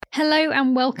Hello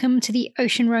and welcome to the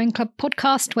Ocean Rowing Club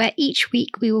podcast, where each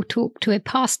week we will talk to a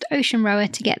past ocean rower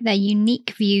to get their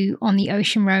unique view on the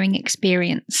ocean rowing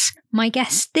experience. My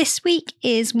guest this week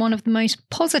is one of the most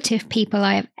positive people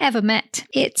I have ever met.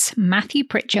 It's Mathew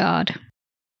Pritchard.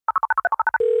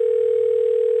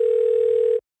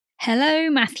 Hello,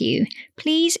 Mathew.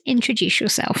 Please introduce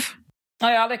yourself.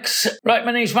 Hi, Alex. Right,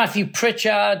 my name's Mathew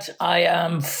Pritchard. I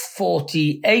am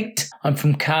 48. I'm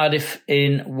from Cardiff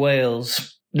in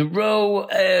Wales.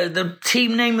 The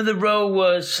team name of the row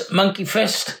was Monkey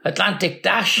Fist Atlantic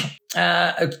Dash.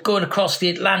 Going across the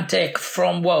Atlantic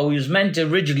from, it was meant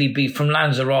to originally be from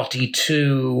Lanzarote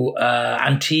to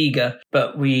Antigua,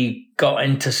 but we got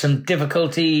into some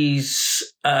difficulties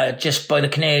just by the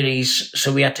Canaries,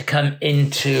 so we had to come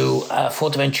into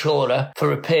Fuerteventura for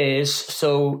repairs.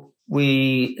 So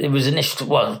we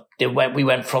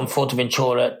went from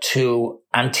Fuerteventura to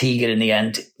Antigua in the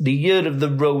end. The year of the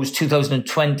row was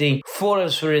 2020. 4 of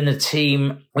us were in the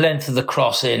team. Length of the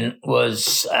crossing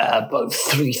was about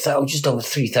just over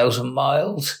 3,000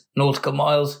 miles, nautical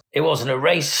miles. It wasn't a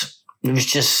race. It was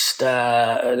just 4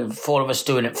 of us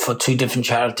doing it for 2 different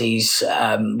charities.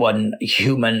 One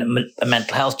human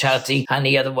mental health charity, and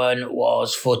the other one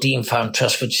was for Dean Farm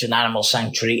Trust, which is an animal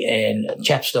sanctuary in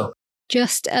Chepstow.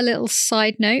 Just a little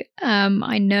side note,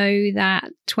 I know that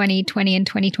 2020 and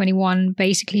 2021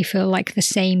 basically feel like the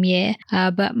same year,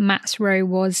 but Matt's row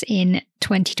was in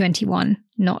 2021,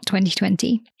 not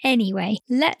 2020. Anyway,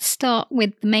 let's start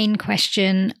with the main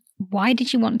question. Why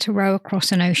did you want to row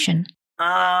across an ocean?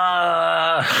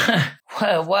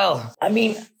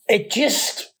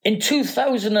 In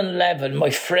 2011, my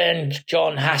friend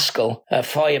John Haskell, a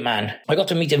fireman, I got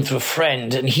to meet him through a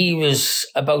friend, and he was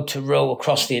about to row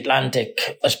across the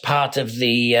Atlantic as part of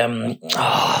the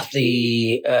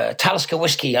Talisker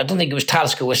Whiskey. I don't think it was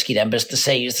Talisker Whiskey then, but it's the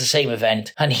same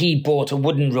event. And he bought a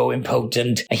wooden rowing boat,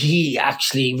 and he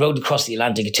actually rowed across the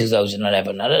Atlantic in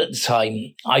 2011. And at the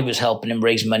time, I was helping him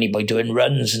raise money by doing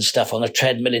runs and stuff on a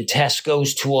treadmill in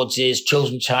Tesco's towards his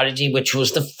chosen charity, which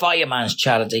was the Fireman's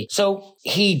Charity. So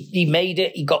he made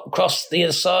it, he got across the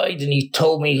other side, and he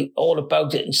told me all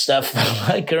about it and stuff.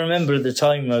 I can remember at the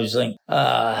time, I was like,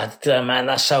 man,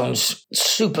 that sounds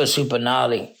super, super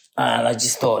gnarly. And I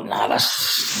just thought,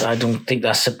 I don't think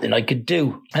that's something I could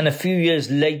do. And a few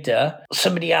years later,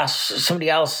 somebody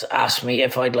else asked me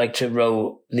if I'd like to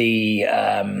row the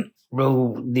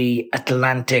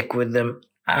Atlantic with them.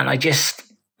 And I just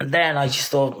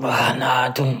thought,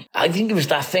 I don't. I think it was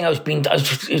that thing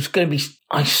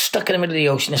I stuck in the middle of the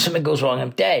ocean. If something goes wrong, I'm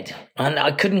dead. And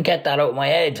I couldn't get that out of my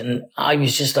head. And I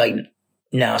was just like,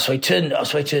 no. So I turned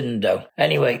them down.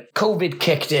 Anyway, COVID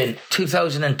kicked in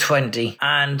 2020,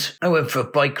 and I went for a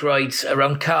bike ride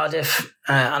around Cardiff.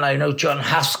 And I know John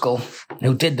Haskell,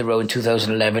 who did the row in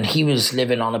 2011, he was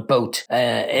living on a boat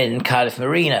in Cardiff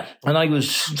Marina. And I was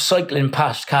cycling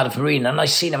past Cardiff Marina, and I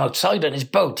seen him outside on his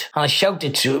boat. And I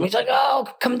shouted to him. He's like, oh,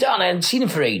 come down. I hadn't seen him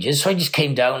for ages. So I just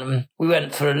came down, and we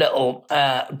went for a little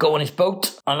go on his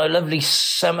boat on a lovely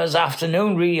summer's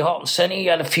afternoon, really hot and sunny. He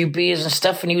had a few beers and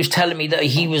stuff, and he was telling me that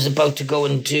he was about to go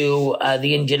and do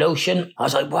the Indian Ocean. I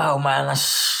was like, wow, man,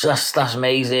 that's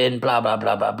amazing, blah, blah,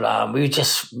 blah, blah, blah. And we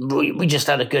just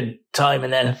had a good time.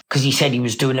 And then, because he said he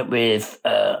was doing it with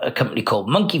a company called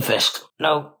Monkey Fist.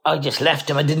 No, I just left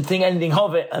him. I didn't think anything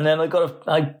of it. And then I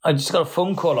just got a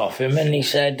phone call off him, and he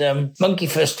said, Monkey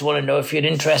Fist want to know if you're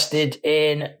interested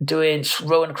in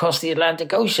rowing across the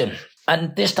Atlantic Ocean.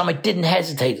 And this time I didn't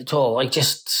hesitate at all. I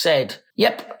just said,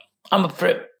 yep, I'm up for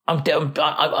it. I don't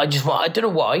know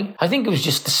why. I think it was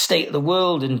just the state of the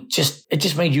world, and it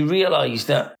just made you realize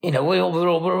that, we're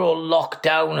all locked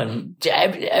down, and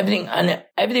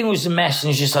everything was a mess,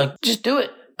 and it's just like, just do it.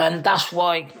 And that's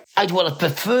why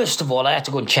but first of all, I had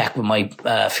to go and check with my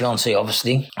fiance,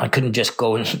 obviously. I couldn't just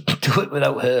go and do it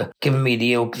without her giving me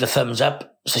the thumbs up.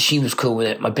 So she was cool with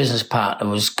it. My business partner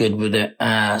was good with it.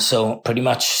 So pretty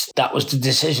much that was the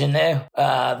decision there.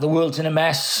 The world's in a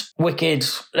mess. Wicked.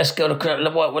 Let's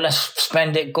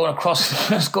spend it going across.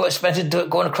 Let's go spend it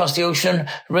going across the ocean,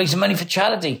 raising money for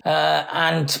charity.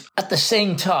 And at the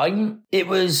same time, it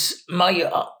was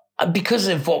because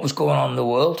of what was going on in the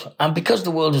world, and because the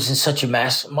world was in such a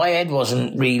mess, my head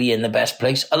wasn't really in the best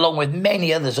place, along with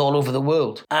many others all over the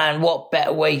world. And what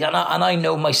better way, and I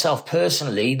know myself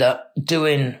personally, that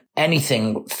doing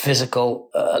anything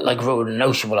physical, like rowing an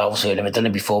ocean, obviously I'd never done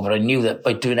it before, but I knew that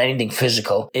by doing anything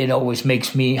physical, it always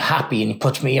makes me happy, and it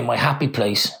puts me in my happy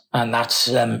place. And that's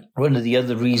one of the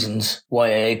other reasons why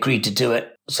I agreed to do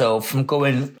it. So from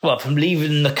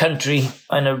leaving the country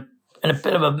in a in a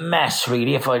bit of a mess,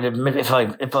 really, if I'd admit, if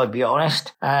I'd be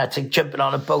honest, to jumping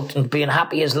on a boat and being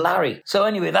happy as Larry. So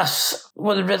anyway, that's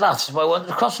why I wanted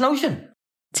to cross an ocean.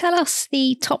 Tell us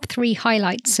the top 3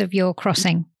 highlights of your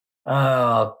crossing.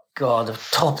 Oh, God, the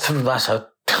top 3,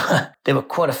 there were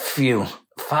quite a few,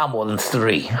 far more than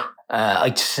 3.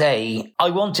 I'd say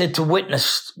I wanted to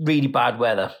witness really bad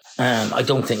weather. I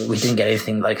don't think we didn't get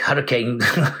anything like hurricane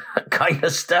kind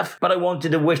of stuff, but I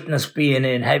wanted to witness being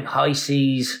in high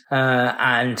seas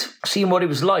and seeing what it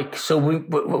was like. So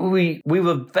we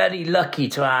were very lucky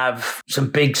to have some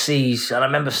big seas. And I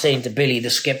remember saying to Billy, the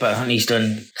skipper, and he's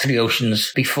done 3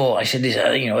 oceans before, I said,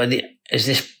 is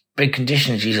this big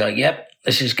conditions? He's like, yep.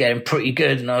 This is getting pretty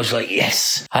good. And I was like,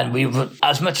 yes. And we were,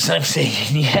 as much as I'm saying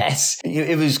yes,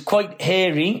 it was quite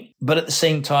hairy, but at the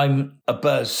same time, a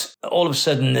buzz. All of a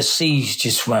sudden, the seas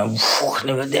just went,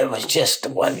 there was just,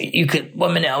 you could,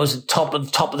 1 minute I was at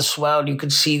the top of the swell, you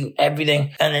could see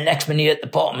everything. And the next minute you're at the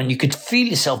bottom, and you could feel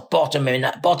yourself bottoming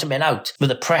out with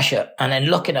the pressure. And then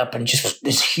looking up and just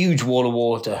this huge wall of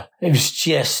water. It was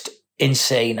just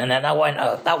insane. And then that went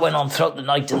on throughout the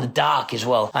night in the dark as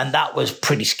well. And that was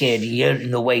pretty scary. You're in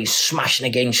the waves smashing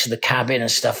against the cabin and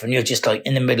stuff. And you're just like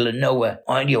in the middle of nowhere.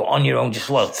 You're on your own, just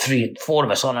 3, 4 of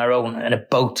us on our own in a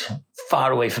boat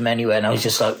far away from anywhere. And I was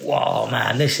just like, wow,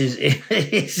 man, this is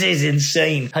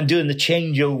insane. And doing the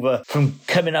changeover from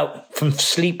coming out from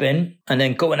sleeping and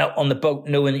then going out on the boat,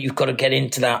 knowing that you've got to get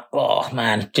into that. Oh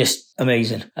man, just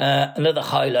amazing. Another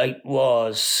highlight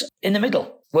was in the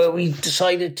middle, where we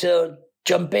decided to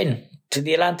jump in to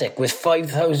the Atlantic with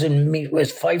 5,000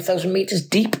 meters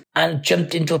deep, and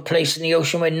jumped into a place in the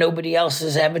ocean where nobody else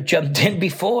has ever jumped in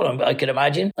before, I could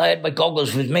imagine. I had my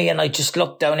goggles with me and I just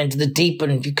looked down into the deep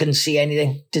and you couldn't see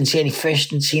anything. Didn't see any fish,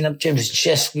 didn't see nothing. It was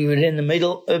just, we were in the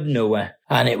middle of nowhere.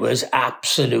 And it was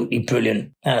absolutely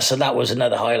brilliant. So that was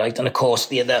another highlight. And of course,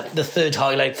 the third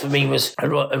highlight for me was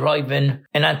arriving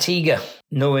in Antigua,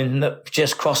 knowing that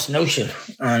just crossed an ocean.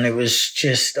 And it was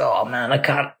just, oh man, I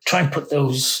can't try and put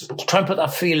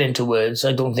that feel into words.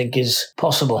 I don't think is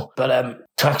possible. But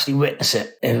to actually witness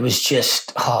it, it was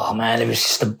just, oh man, it was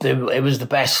just it was the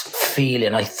best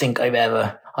feeling I think I've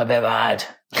ever had.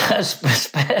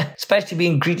 Especially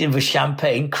being greeted with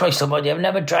champagne. Christ almighty, I've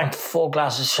never drank 4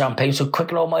 glasses of champagne so quick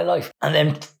in all my life. And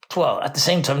then, well, at the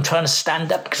same time, trying to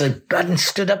stand up because I hadn't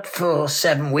stood up for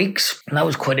 7 weeks. And that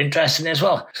was quite interesting as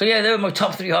well. So yeah, they were my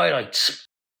top 3 highlights.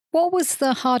 What was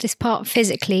the hardest part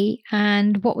physically,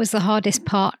 and what was the hardest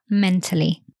part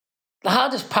mentally? The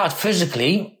hardest part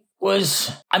physically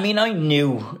was, I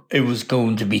knew it was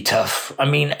going to be tough.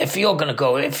 If you're going to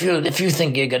go, if you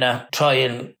think you're going to try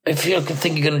and, if you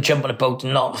think you're going to jump on a boat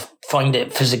and not find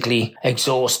it physically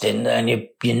exhausting, then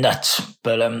you're nuts.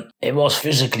 But it was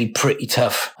physically pretty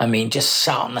tough. Just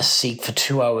sat on the seat for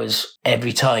 2 hours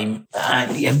every time,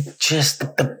 and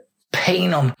the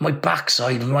pain on my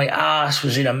backside, my ass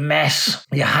was in a mess.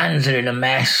 Your hands are in a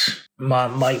mess.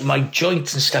 My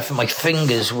joints and stuff and my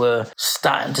fingers were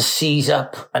starting to seize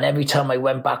up. And every time I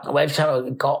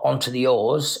got onto the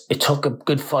oars, it took a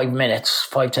good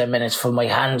 5-10 minutes for my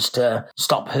hands to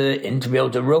stop hurting to be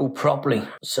able to row properly.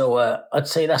 So I'd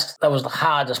say that was the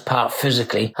hardest part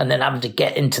physically. And then having to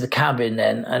get into the cabin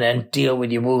and then deal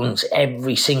with your wounds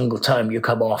every single time you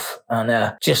come off,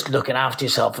 and just looking after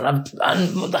yourself. And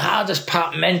the hardest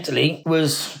part mentally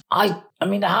was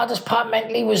the hardest part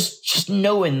mentally was just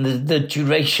knowing the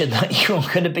duration that you were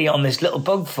going to be on this little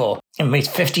boat for. It's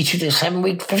 52 days, 7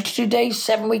 weeks,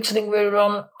 I think we were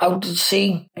on out at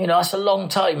sea. That's a long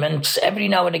time. And every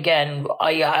now and again,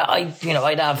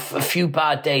 I'd have a few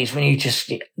bad days when you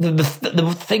just,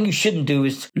 the thing you shouldn't do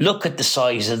is look at the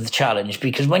size of the challenge,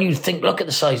 because when you look at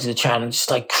the size of the challenge, it's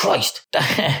like, Christ,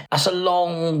 that's a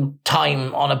long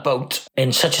time on a boat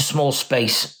in such a small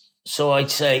space. So I'd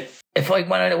say,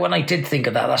 when I did think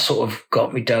of that sort of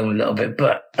got me down a little bit.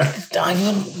 But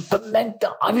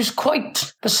I was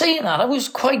quite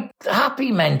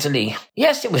happy mentally.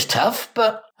 Yes, it was tough,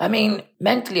 but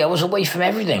mentally I was away from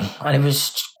everything, and it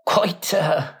was quite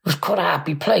a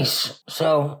happy place.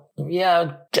 So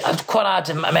yeah, it's quite hard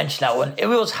to mention that one. It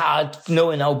was hard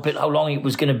knowing how long it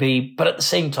was going to be, but at the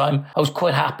same time, I was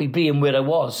quite happy being where I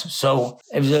was. So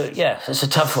it's a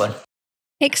tough one.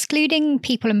 Excluding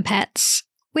people and pets,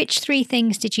 which 3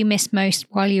 things did you miss most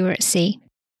while you were at sea?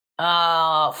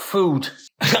 Food.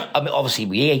 Obviously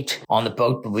we ate on the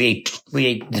boat, but we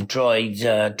ate the dried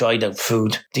out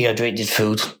food, dehydrated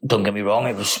food. Don't get me wrong,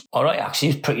 it was all right. Actually,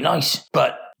 it was pretty nice,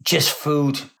 but just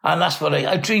food. And that's what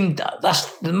I dreamed.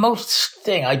 That's the most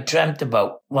thing I dreamt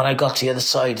about when I got to the other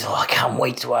side. Oh, I can't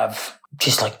wait to have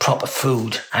just like proper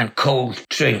food and cold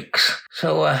drinks.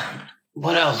 So,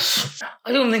 What else?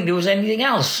 I don't think there was anything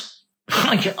else.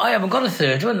 I haven't got a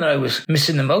third one that I was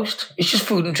missing the most. It's just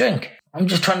food and drink. I'm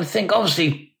just trying to think.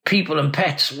 Obviously, people and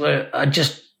pets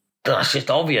that's just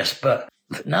obvious, but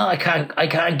no, I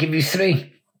can't give you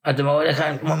three at the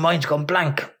moment. My mind's gone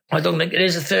blank. I don't think it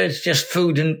is a third. It's just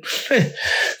food and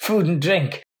food and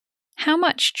drink. How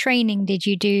much training did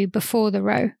you do before the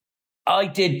row? I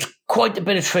did quite a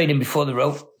bit of training before the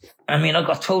row. I mean, I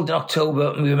got told in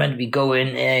October we were meant to be going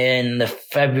in the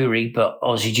February, but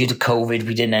obviously due to COVID,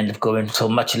 we didn't end up going until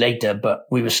much later, but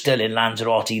we were still in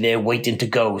Lanzarote there waiting to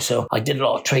go. So I did a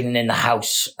lot of training in the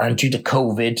house, and due to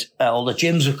COVID, all the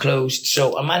gyms were closed.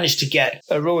 So I managed to get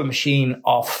a rowing machine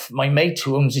off my mate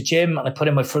who owns a gym, and I put it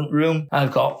in my front room.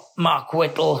 I've got Mark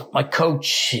Whittle, my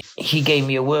coach. He gave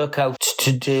me a workout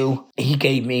to do. He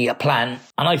gave me a plan,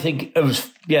 and I think it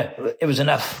was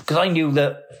enough, because I knew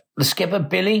that the skipper,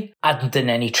 Billy, hadn't done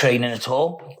any training at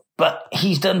all, but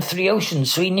he's done 3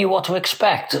 oceans, so he knew what to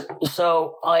expect.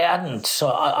 So I hadn't.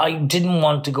 So I didn't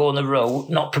want to go on the row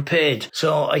not prepared.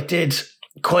 So I did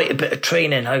quite a bit of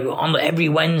training. On every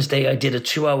Wednesday, I did a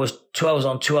 2 hours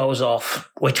on, 2 hours off,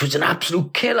 which was an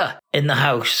absolute killer in the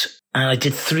house. And I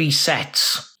did 3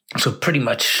 sets. So pretty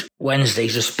much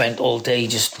Wednesdays I spent all day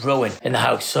just rowing in the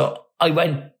house. So I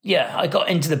got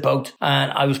into the boat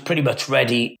and I was pretty much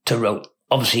ready to row.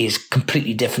 Obviously, it's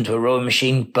completely different to a rowing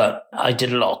machine, but I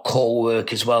did a lot of core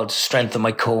work as well to strengthen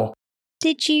my core.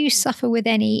 Did you suffer with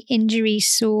any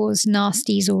injuries, sores,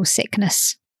 nasties or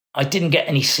sickness? I didn't get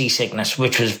any seasickness,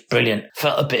 which was brilliant.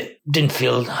 Didn't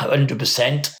feel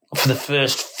 100% for the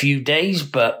first few days,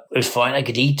 but it was fine. I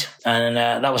could eat, and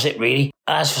that was it really.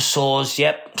 As for sores,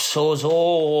 sores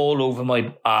all over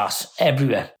my arse,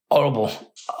 everywhere. Horrible.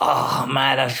 Oh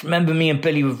man, I remember me and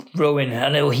Billy were rowing. I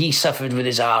know he suffered with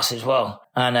his arse as well,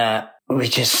 and we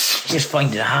just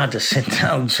finding it hard to sit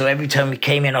down. So every time we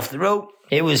came in off the rope,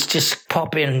 it was just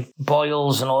popping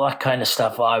boils and all that kind of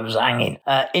stuff while I was hanging.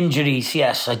 Injuries,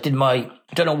 yes, I don't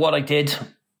know what I did,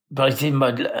 but I did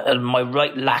my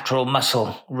right lateral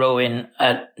muscle rowing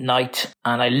at night,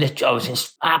 and I was in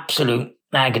absolute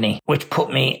agony, which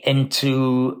put me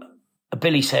into.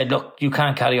 Billy said, look, you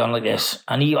can't carry on like this.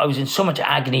 And I was in so much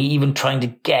agony, even trying to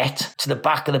get to the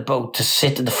back of the boat to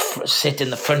sit in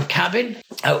the front cabin,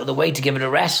 out of the way to give it a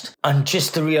rest. And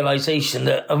just the realization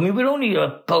that, we're only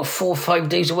about 4 or 5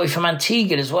 days away from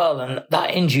Antigua as well. And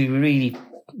that injury really,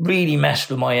 really messed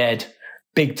with my head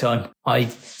big time. I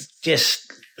just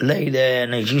lay there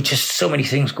and you just so many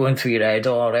things going through your head.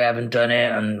 Oh, I haven't done it,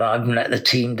 and I haven't let the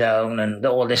team down, and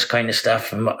all this kind of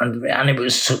stuff. And it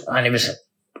was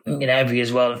heavy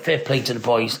as well. Fair play to the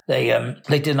boys. They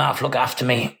didn't half look after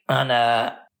me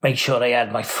and make sure I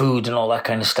had my food and all that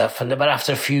kind of stuff. But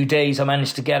after a few days, I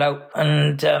managed to get out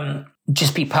and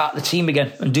just be part of the team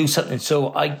again and do something.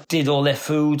 So I did all their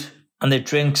food and their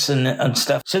drinks and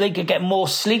stuff, so they could get more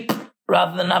sleep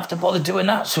rather than have to bother doing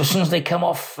that. So as soon as they come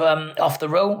off the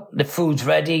row, the food's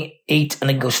ready, eat, and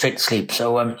then go straight to sleep.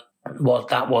 So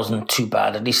that wasn't too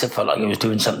bad. At least I felt like I was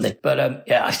doing something. But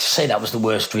I'd say that was the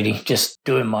worst, really. Just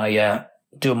doing my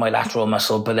lateral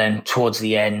muscle. But then towards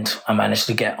the end, I managed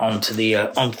to get onto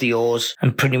the oars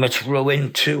and pretty much row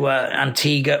into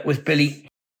Antigua with Billy.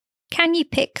 Can you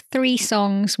pick 3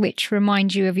 songs which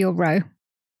remind you of your row?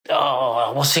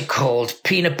 Oh, what's it called?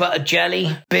 Peanut Butter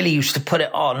Jelly. Billy used to put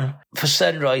it on for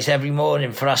sunrise every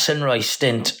morning for our sunrise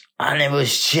stint, and it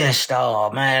was just,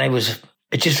 oh man,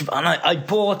 and I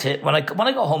bought it when I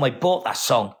got home. I bought that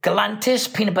song,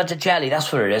 Galantis, Peanut Butter Jelly.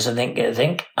 That's what it is, I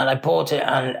think. And I bought it,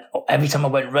 and every time I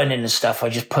went running and stuff, I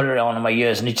just put it on in my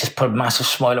ears, and it just put a massive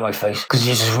smile on my face, because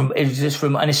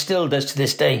and it still does to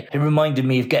this day. It reminded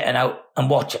me of getting out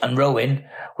and rowing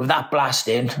with that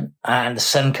blasting and the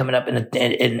sun coming up in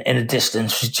the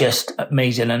distance was just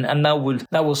amazing, and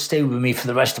that will stay with me for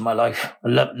the rest of my life. I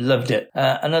loved it.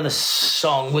 Another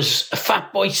song was a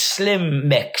Fatboy Slim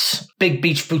mix, Big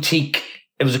Beach Boutique.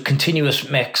 It was a continuous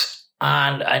mix,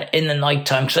 and in the night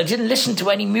time, because I didn't listen to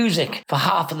any music for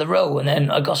half of the row, and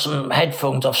then I got some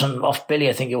headphones off Billy,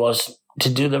 I think it was, to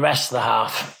do the rest of the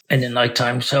half in the night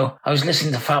time. So I was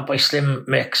listening to Fatboy Slim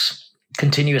mix,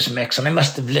 continuous mix, and I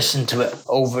must have listened to it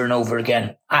over and over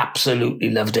again. Absolutely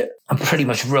loved it. I'm pretty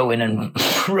much rowing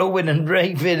and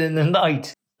raving in the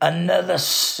night. Another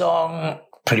song,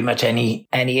 pretty much any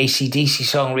AC/DC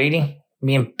song really.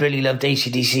 Me and Billy loved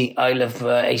AC/DC. I love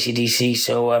AC/DC,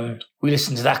 so we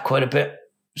listened to that quite a bit.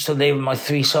 So they were my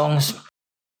 3 songs.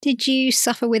 Did you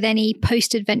suffer with any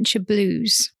post-adventure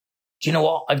blues? Do you know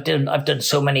what? I've done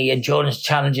so many endurance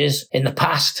challenges in the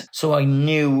past, so I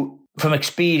knew from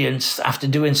experience, after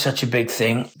doing such a big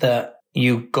thing, that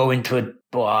you go into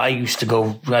boy, I used to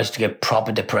get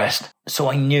proper depressed. So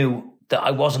I knew that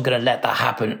I wasn't going to let that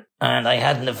happen. And I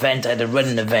had a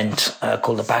running event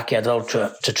called the Backyard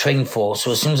Ultra to train for.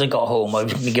 So as soon as I got home, I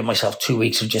was going to give myself 2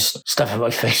 weeks of just stuffing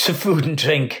my face with food and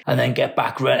drink, and then get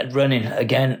back running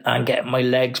again and get my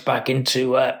legs back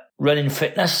into running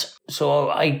fitness. So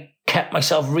I kept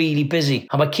myself really busy.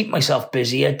 And by keep myself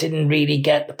busy, I didn't really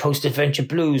get the post-adventure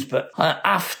blues. But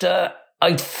after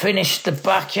I'd finished the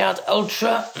Backyard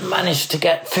Ultra, managed to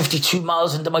get 52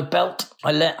 miles under my belt.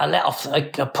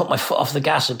 I put my foot off the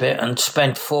gas a bit and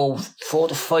spent 4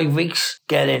 to 5 weeks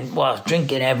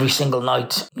drinking every single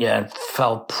night. Yeah,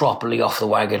 fell properly off the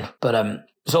wagon. But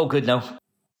it's all good now.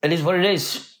 It is what it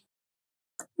is.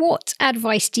 What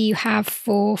advice do you have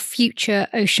for future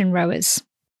ocean rowers?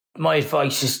 My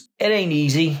advice is, it ain't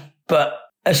easy, but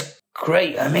it's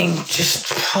great. I mean, I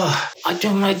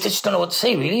just don't know what to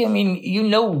say, really. I mean,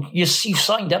 you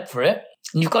signed up for it.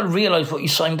 And you've got to realise what you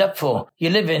signed up for.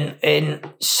 You're living in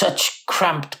such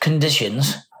cramped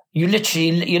conditions. You're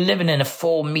living in a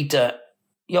 4 metre,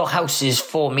 your house is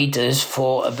 4 metres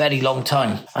for a very long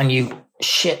time. And you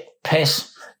shit,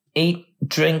 piss, eat,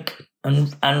 drink,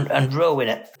 and row in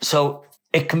it. So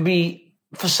it can be,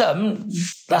 for some,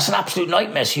 that's an absolute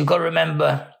nightmare. So you've got to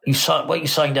remember what you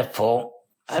signed up for.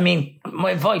 I mean,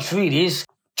 my advice really is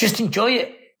just enjoy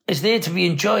it. It's there to be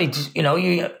enjoyed.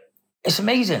 It's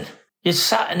amazing. You're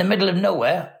sat in the middle of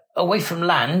nowhere, away from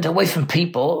land, away from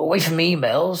people, away from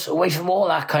emails, away from all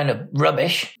that kind of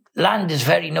rubbish. Land is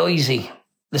very noisy.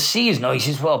 The sea is noisy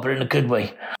as well, but in a good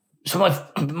way. So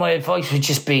my advice would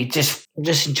just be, just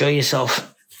enjoy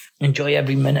yourself. Enjoy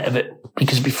every minute of it,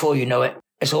 because before you know it,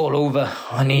 it's all over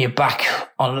and then you're back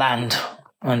on land.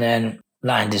 And then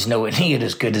land is nowhere near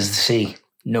as good as the sea.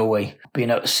 No way.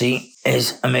 Being out at sea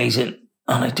is amazing.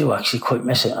 And I do actually quite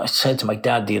miss it. I said to my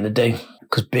dad the other day,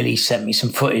 because Billy sent me some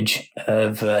footage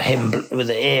of him with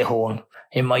an air horn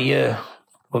in my ear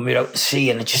when we were out at sea,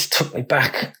 and it just took me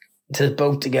back to the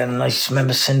boat again. And I just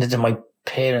remember sending it to my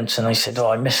parents, and I said,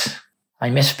 I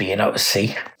miss being out at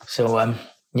sea. So,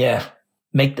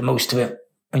 make the most of it.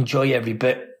 Enjoy every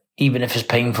bit, even if it's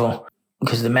painful,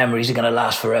 because the memories are going to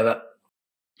last forever.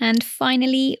 And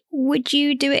finally, would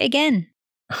you do it again?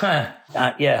 On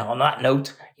that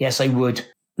note, yes, I would.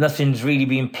 Nothing's really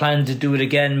been planned to do it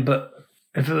again, but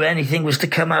if anything was to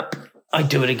come up, I'd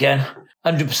do it again.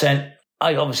 100%.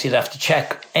 I obviously have to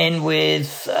check in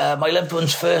with my loved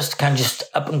ones first. Can't just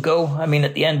up and go. I mean,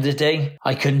 at the end of the day,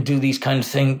 I couldn't do these kind of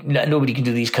things. Nobody can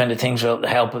do these kind of things without the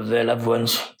help of their loved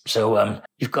ones. So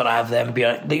you've got to have them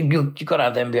behind. You've got to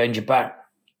have them behind your back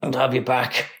and have your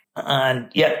back. And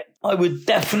I would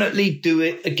definitely do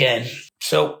it again.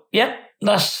 So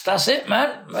that's it,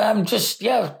 man. I'm just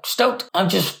stoked. I'm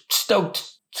just stoked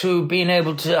to being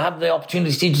able to have the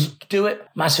opportunity to do it.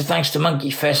 Massive thanks to Monkey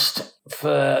Fist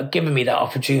for giving me that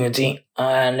opportunity.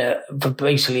 And for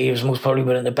basically, it was most probably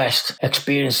one of the best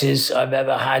experiences I've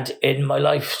ever had in my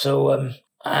life. So,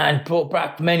 and brought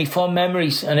back many fond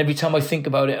memories. And every time I think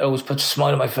about it, it always puts a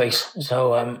smile on my face.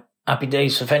 So, happy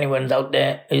days. So if anyone out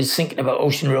there is thinking about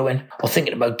ocean rowing or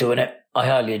thinking about doing it, I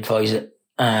highly advise it.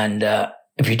 And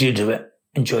if you do it,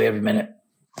 enjoy every minute.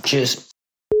 Cheers.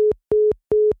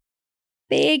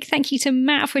 Big thank you to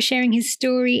Matt for sharing his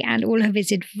story and all of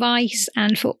his advice,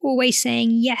 and for always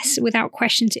saying yes without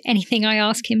question to anything I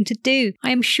ask him to do.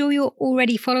 I am sure you're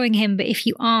already following him, but if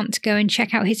you aren't, go and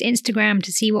check out his Instagram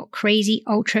to see what crazy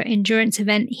ultra endurance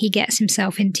event he gets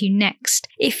himself into next.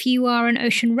 If you are an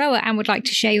ocean rower and would like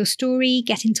to share your story,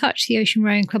 get in touch,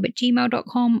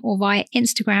 theoceanrowingclub@gmail.com or via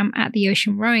Instagram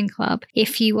 @theoceanrowingclub.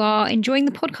 If you are enjoying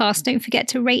the podcast, don't forget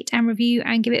to rate and review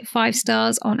and give it 5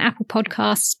 stars on Apple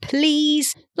Podcasts, please.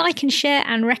 Like and share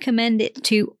and recommend it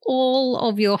to all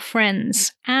of your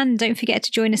friends. And don't forget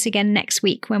to join us again next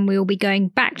week when we will be going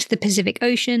back to the Pacific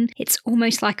Ocean. It's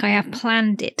almost like I have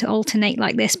planned it to alternate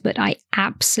like this, but I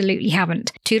absolutely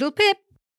haven't. Toodle pip!